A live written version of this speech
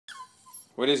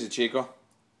What is it, Chico?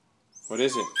 What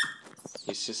is it?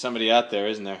 He's just somebody out there,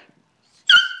 isn't there?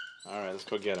 Alright, let's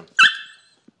go get him.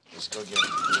 Let's go get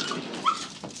him.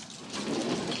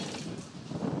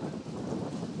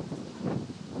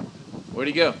 Where'd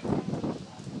he go?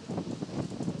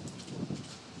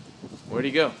 Where'd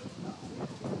he go?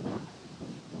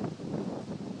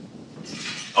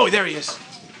 Oh, there he is.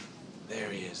 There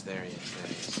he is, there he is, there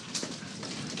he is.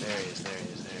 There he is, there he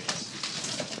is, there he is.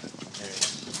 There he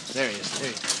is, there he is, there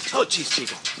he is. Oh, jeez,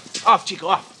 Chico. Off, Chico,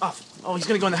 off, off. Oh, he's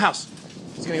gonna go in the house.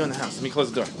 He's gonna go in the house. Let me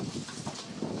close the door.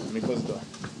 Let me close the door.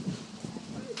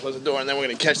 Close the door, and then we're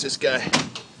gonna catch this guy.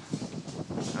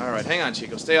 All right, hang on,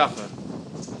 Chico. Stay off of him.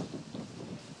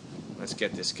 Let's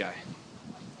get this guy.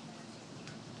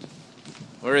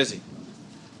 Where is he?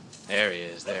 There he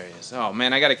is, there he is. Oh,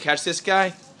 man, I gotta catch this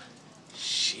guy?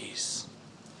 Jeez.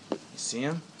 You see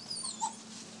him?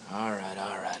 All right,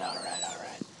 all right, all right, all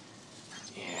right.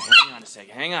 Yeah, hang on a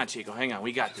second. Hang on, Chico, hang on.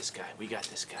 We got this guy. We got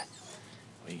this guy.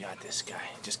 We got this guy.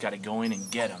 Just gotta go in and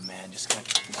get him, man. Just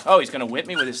gotta... Oh, he's gonna whip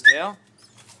me with his tail?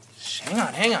 Hang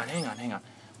on, hang on, hang on, hang on.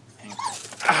 Hang on.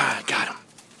 Ah, got him.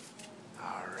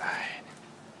 All right.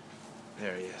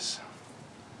 There he is.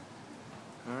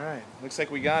 All right. Looks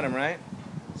like we got him, right?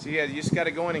 So yeah, you just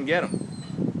gotta go in and get him.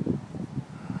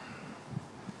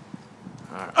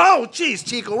 All right. Oh, jeez,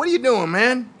 Chico, what are you doing,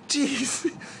 man? Jeez.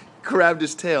 Grabbed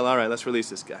his tail. All right, let's release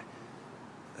this guy.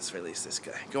 Let's release this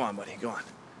guy. Go on, buddy. Go on.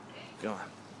 Go on.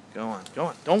 Go on. Go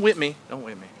on. Don't whip me. Don't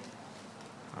whip me.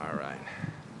 All right.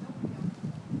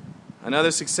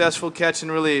 Another successful catch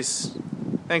and release.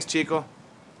 Thanks, Chico.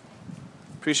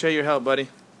 Appreciate your help, buddy.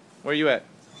 Where you at?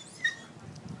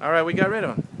 All right, we got rid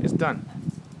of him. It's done.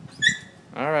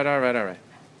 All right, all right, all right.